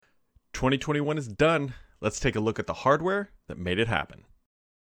2021 is done. Let's take a look at the hardware that made it happen.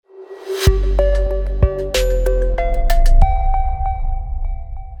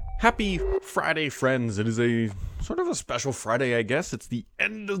 Happy Friday, friends. It is a sort of a special Friday, I guess. It's the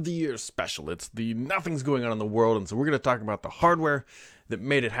end of the year special. It's the nothing's going on in the world, and so we're going to talk about the hardware that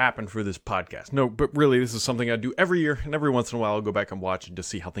made it happen for this podcast. No, but really, this is something I do every year, and every once in a while I'll go back and watch and just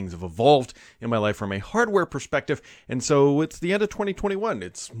see how things have evolved in my life from a hardware perspective. And so it's the end of 2021.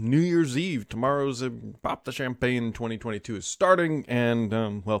 It's New Year's Eve. Tomorrow's Pop the Champagne 2022 is starting,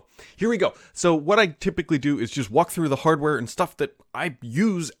 and well, here we go. So what I typically do is just walk through the hardware and stuff that I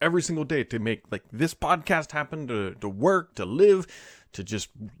use every single day to make like this podcast happen, to work, to live, to just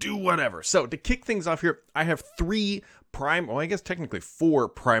do whatever. So to kick things off here, I have four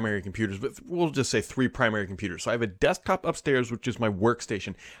primary computers, but we'll just say three primary computers. So I have a desktop upstairs, which is my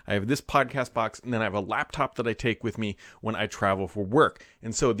workstation. I have this podcast box, and then I have a laptop that I take with me when I travel for work.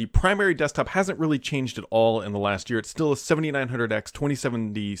 And so the primary desktop hasn't really changed at all in the last year. It's still a 7900X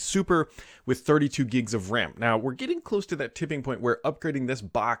 2070 Super with 32 gigs of RAM. Now, we're getting close to that tipping point where upgrading this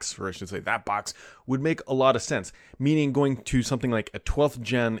box, or I should say that box, would make a lot of sense, meaning going to something like a 12th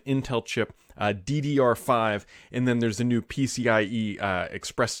gen Intel chip, DDR5, and then there's the new PCIe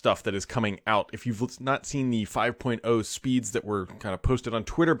Express stuff that is coming out. If you've not seen the 5.0 speeds that were kind of posted on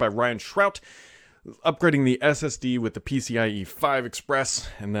Twitter by Ryan Shrout, upgrading the SSD with the PCIe 5 Express,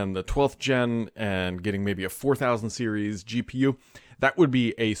 and then the 12th gen, and getting maybe a 4000 series GPU, that would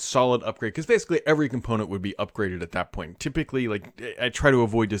be a solid upgrade, because basically every component would be upgraded at that point. Typically, like, I try to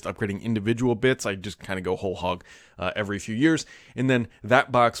avoid just upgrading individual bits. I just kind of go whole hog every few years, and then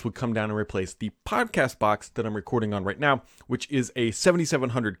that box would come down and replace the podcast box that I'm recording on right now, which is a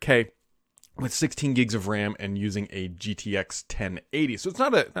 7700K with 16 gigs of RAM and using a GTX 1080. So it's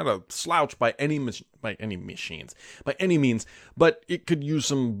not a slouch by any means, but it could use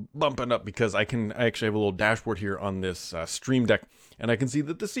some bumping up, because I actually have a little dashboard here on this Stream Deck, and I can see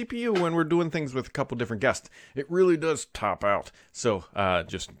that the CPU, when we're doing things with a couple different guests, it really does top out. So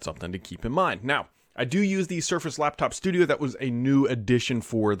just something to keep in mind. Now, I do use the Surface Laptop Studio. That was a new addition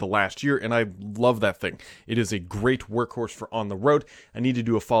for the last year, and I love that thing. It is a great workhorse for on the road. I need to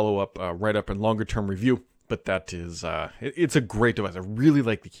do a follow-up write-up and longer-term review, but that is, it's a great device. I really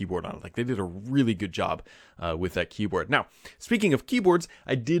like the keyboard on it. Like, they did a really good job with that keyboard. Now, speaking of keyboards,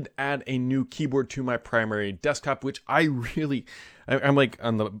 I did add a new keyboard to my primary desktop, which I'm like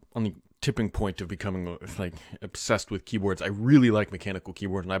on the tipping point of becoming like obsessed with keyboards. I really like mechanical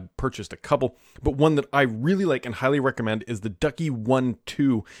keyboards, and I purchased a couple, but one that I really like and highly recommend is the Ducky One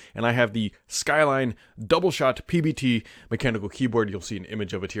 2, and I have the Skyline double shot PBT mechanical keyboard. You'll see an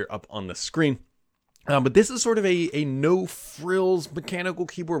image of it here up on the screen. But this is sort of a no-frills mechanical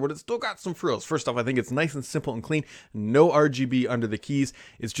keyboard, but it's still got some frills. First off, I think it's nice and simple and clean. No RGB under the keys.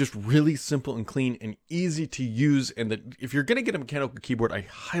 It's just really simple and clean and easy to use. And if you're going to get a mechanical keyboard, I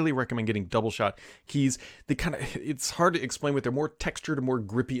highly recommend getting double-shot keys. It's hard to explain, but they're more textured and more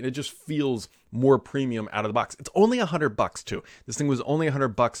grippy, and it just feels more premium out of the box. It's only $100 too. This thing was only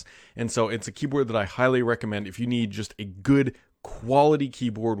 $100, and so it's a keyboard that I highly recommend if you need just a good quality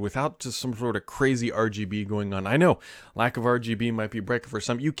keyboard without just some sort of crazy RGB going on. I know lack of RGB might be a breaker for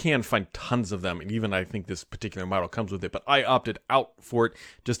some. You can find tons of them, and even I think this particular model comes with it, but I opted out for it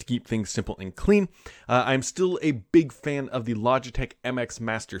just to keep things simple and clean. I'm still a big fan of the Logitech MX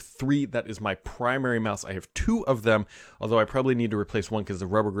Master 3. That is my primary mouse. I have two of them, although I probably need to replace one because the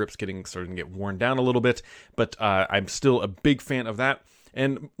rubber grip's starting to get worn down a little bit, but I'm still a big fan of that.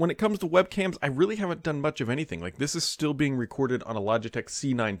 And when it comes to webcams, I really haven't done much of anything. Like, this is still being recorded on a Logitech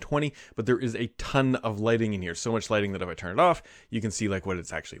C920, but there is a ton of lighting in here. So much lighting that if I turn it off, you can see like what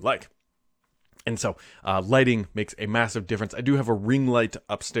it's actually like. And so lighting makes a massive difference. I do have a ring light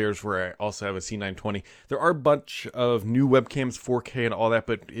upstairs where I also have a C920. There are a bunch of new webcams, 4K and all that,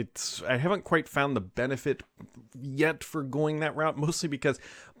 but I haven't quite found the benefit yet for going that route, mostly because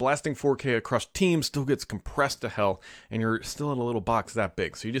blasting 4K across Teams still gets compressed to hell, and you're still in a little box that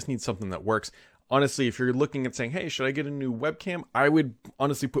big. So you just need something that works. Honestly, if you're looking at saying, hey, should I get a new webcam? I would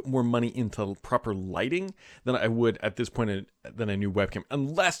honestly put more money into proper lighting than I would at this point than a new webcam.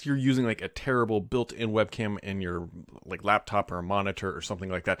 Unless you're using like a terrible built-in webcam in your like laptop or a monitor or something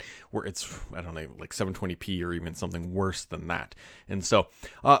like that, where it's, I don't know, like 720p or even something worse than that. And so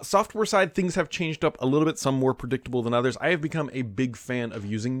software side, things have changed up a little bit, some more predictable than others. I have become a big fan of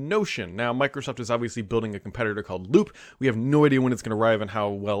using Notion. Now, Microsoft is obviously building a competitor called Loop. We have no idea when it's going to arrive and how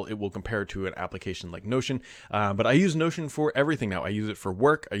well it will compare to an application like Notion, but I use Notion for everything now. I use it for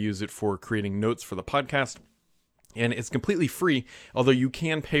work. I use it for creating notes for the podcast. And it's completely free, although you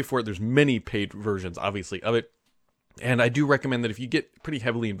can pay for it. There's many paid versions, obviously, of it. And I do recommend that if you get pretty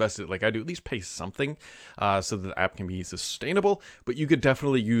heavily invested, like I do, at least pay something so that the app can be sustainable. But you could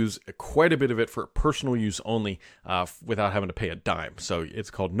definitely use quite a bit of it for personal use only without having to pay a dime. So it's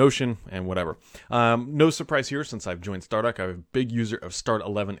called Notion and whatever. No surprise here, since I've joined Stardock, I'm a big user of Start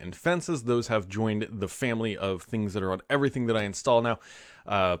 11 and Fences. Those have joined the family of things that are on everything that I install now.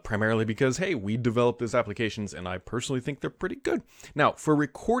 Primarily because, hey, we developed these applications and I personally think they're pretty good. Now, for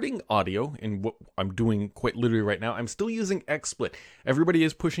recording audio, and what I'm doing quite literally right now, I'm still using xSplit. Everybody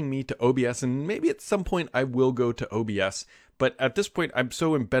is pushing me to OBS, and maybe at some point I will go to OBS. But at this point, I'm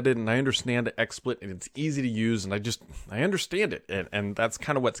so embedded and I understand xSplit and it's easy to use and I understand it. And that's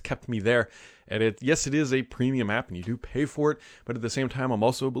kind of what's kept me there. And yes, it is a premium app and you do pay for it. But at the same time, I'm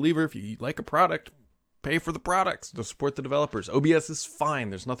also a believer, if you like a product, pay for the products to support the developers. OBS is fine.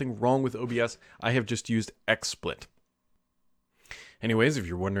 There's nothing wrong with OBS. I have just used xSplit. Anyways, if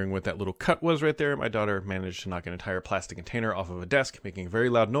you're wondering what that little cut was right there, my daughter managed to knock an entire plastic container off of a desk, making a very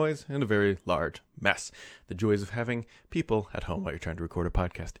loud noise and a very large mess. The joys of having people at home while you're trying to record a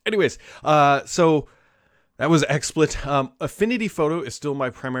podcast. Anyways, so that was xSplit. Affinity Photo is still my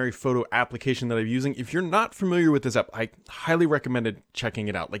primary photo application that I'm using. If you're not familiar with this app, I highly recommend checking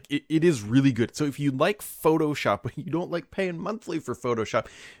it out. Like, it is really good. So if you like Photoshop, but you don't like paying monthly for Photoshop,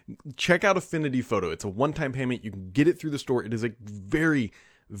 check out Affinity Photo. It's a one-time payment. You can get it through the store. It is a very,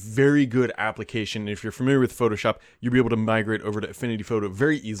 very good application. If you're familiar with Photoshop, you'll be able to migrate over to Affinity Photo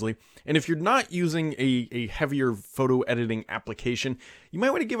very easily. And if you're not using a heavier photo editing application, you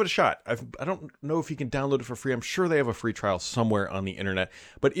might want to give it a shot. I don't know if you can download it for free. I'm sure they have a free trial somewhere on the internet,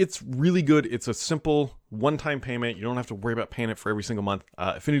 but it's really good. It's a simple one-time payment. You don't have to worry about paying it for every single month.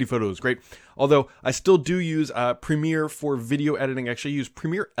 Affinity Photo is great. Although I still do use Premiere for video editing. I actually use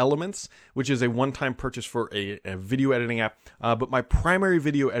Premiere Elements, which is a one-time purchase for a video editing app. But my primary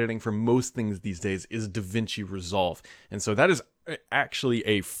video editing for most things these days is DaVinci Resolve. And so that is actually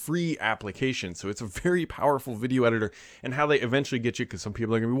a free application, so it's a very powerful video editor. And how they eventually get you, because some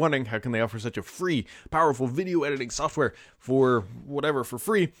people are going to be wondering, how can they offer such a free, powerful video editing software for whatever for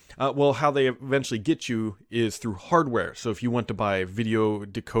free? Well, how they eventually get you is through hardware. So if you want to buy video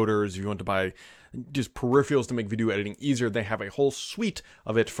decoders, if you want to buy just peripherals to make video editing easier, they have a whole suite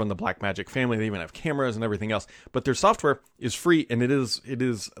of it from the Blackmagic family. They even have cameras and everything else, but their software is free, and it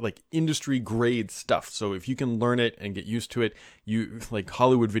is like industry grade stuff. So if you can learn it and get used to it, you like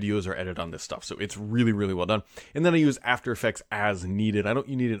Hollywood videos are edited on this stuff. So it's really, really well done. And then I use After Effects as needed. I don't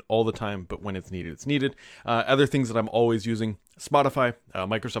need it all the time, but when it's needed, it's needed. Other things that I'm always using: Spotify,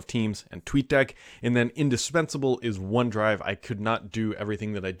 Microsoft Teams, and TweetDeck. And then indispensable is OneDrive. I could not do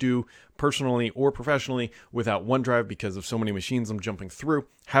everything that I do personally or professionally without OneDrive because of so many machines I'm jumping through.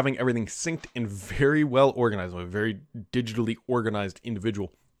 Having everything synced and very well organized, I'm a very digitally organized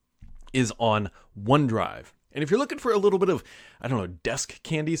individual, is on OneDrive. And if you're looking for a little bit of, I don't know, desk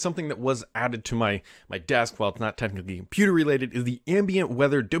candy, something that was added to my desk, while it's not technically computer related, is the Ambient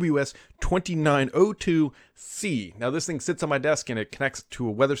Weather WS-2902C. Now this thing sits on my desk and it connects to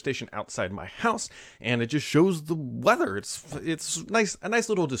a weather station outside my house, and it just shows the weather. It's nice, a nice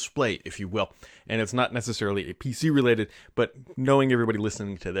little display, if you will. And it's not necessarily a PC related, but knowing everybody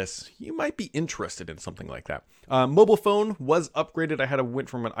listening to this, you might be interested in something like that. Mobile phone was upgraded. I went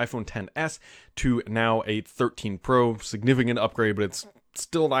from an iPhone XS to now a 13 Pro, significant upgrade, but it's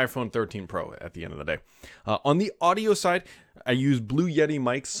still an iPhone 13 Pro at the end of the day. On the audio side, I use Blue Yeti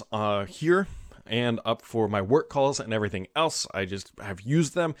mics here and up for my work calls and everything else. I just have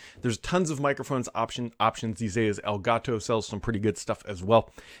used them. There's tons of microphones options these days. Elgato sells some pretty good stuff as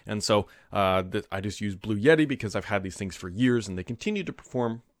well. And so I just use Blue Yeti because I've had these things for years and they continue to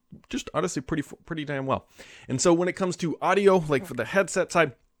perform just honestly pretty damn well. And so when it comes to audio, like for the headset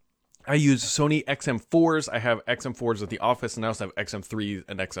side, I use Sony XM4s. I have XM4s at the office, and I also have XM3s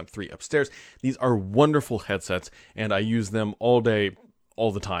and XM3 upstairs. These are wonderful headsets, and I use them all day,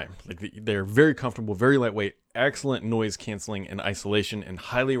 all the time. Like they're very comfortable, very lightweight, excellent noise canceling and isolation, and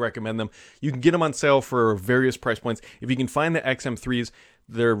highly recommend them. You can get them on sale for various price points. If you can find the XM3s,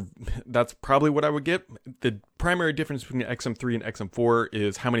 that's probably what I would get. The primary difference between the XM3 and XM4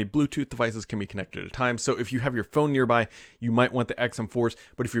 is how many Bluetooth devices can be connected at a time. So if you have your phone nearby, you might want the XM4s,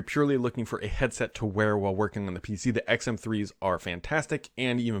 but if you're purely looking for a headset to wear while working on the PC, the XM3s are fantastic,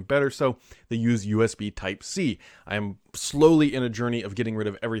 and even better so, they use USB Type-C. I am slowly in a journey of getting rid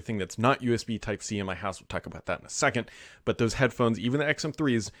of everything that's not USB Type-C in my house. We'll talk about that in a second, but those headphones, even the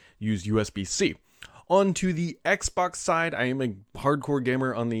XM3s, use USB-C. Onto the Xbox side, I am a hardcore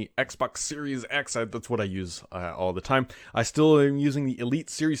gamer on the Xbox Series X. That's what I use all the time. I still am using the Elite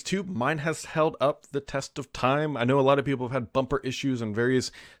Series 2. Mine has held up the test of time. I know a lot of people have had bumper issues and various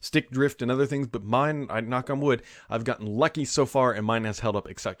stick drift and other things, but mine, I knock on wood, I've gotten lucky so far, and mine has held up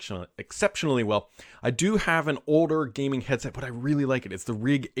exceptionally well. I do have an older gaming headset, but I really like it. It's the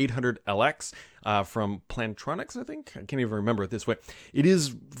Rig 800LX. From Plantronics, I think. I can't even remember it this way. It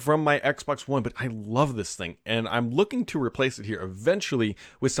is from my Xbox One, but I love this thing, and I'm looking to replace it here eventually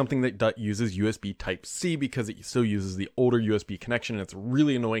with something that uses USB Type-C, because it still uses the older USB connection, and it's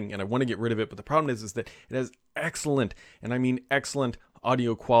really annoying, and I want to get rid of it. But the problem is that it has excellent, and I mean excellent,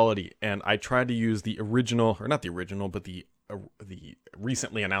 audio quality, and I tried to use the original, or not the original, but the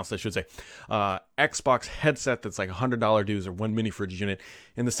recently announced, I should say, Xbox headset that's like $100 dues, or one mini fridge unit,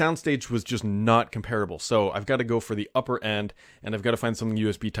 and the soundstage was just not comparable. So I've got to go for the upper end, and I've got to find something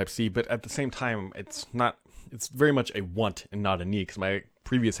USB Type-C, but at the same time, it's very much a want and not a need, because my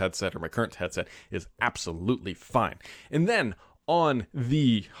previous headset, or my current headset, is absolutely fine. And then on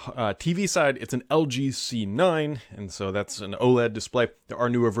the TV side, it's an LG C9, and so that's an OLED display. There are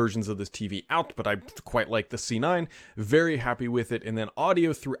newer versions of this TV out, but I quite like the C9. Very happy with it. And then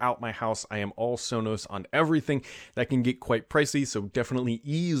audio throughout my house, I am all Sonos on everything. That can get quite pricey, so definitely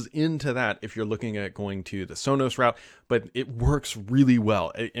ease into that if you're looking at going to the Sonos route, but it works really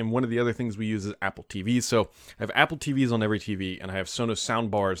well. And one of the other things we use is Apple TV. So I have Apple TVs on every TV, and I have Sonos sound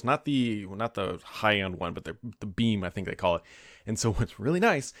bars, not the high-end one, but the Beam, I think they call it. And so what's really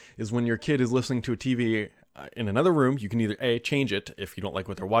nice is when your kid is listening to a TV in another room, you can either change it if you don't like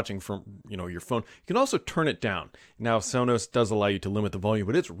what they're watching from your phone. You can also turn it down. Now Sonos does allow you to limit the volume,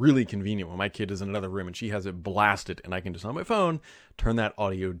 but it's really convenient when my kid is in another room and she has it blasted, and I can just on my phone turn that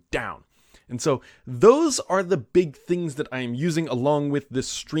audio down. And so those are the big things that I am using, along with this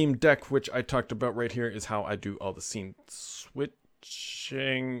Stream Deck, which I talked about right here, is how I do all the scene switching.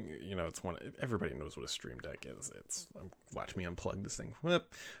 It's everybody knows what a Stream Deck is. Watch me unplug this thing.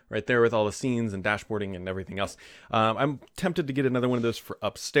 Whoop, right there with all the scenes and dashboarding and everything else. I'm tempted to get another one of those for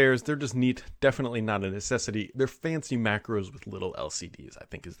upstairs. They're just neat. Definitely not a necessity. They're fancy macros with little LCDs, I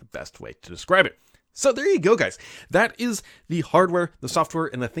think is the best way to describe it. So there you go, guys. That is the hardware, the software,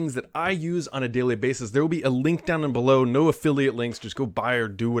 and the things that I use on a daily basis. There will be a link down and below. No affiliate links. Just go buy or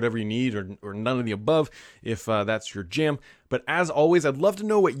do whatever you need, or none of the above if that's your jam. But as always, I'd love to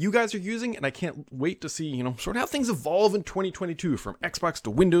know what you guys are using, and I can't wait to see, sort of how things evolve in 2022, from Xbox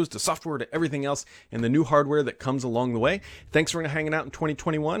to Windows to software to everything else, and the new hardware that comes along the way. Thanks for hanging out in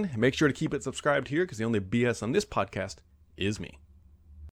 2021. Make sure to keep it subscribed here, because the only BS on this podcast is me.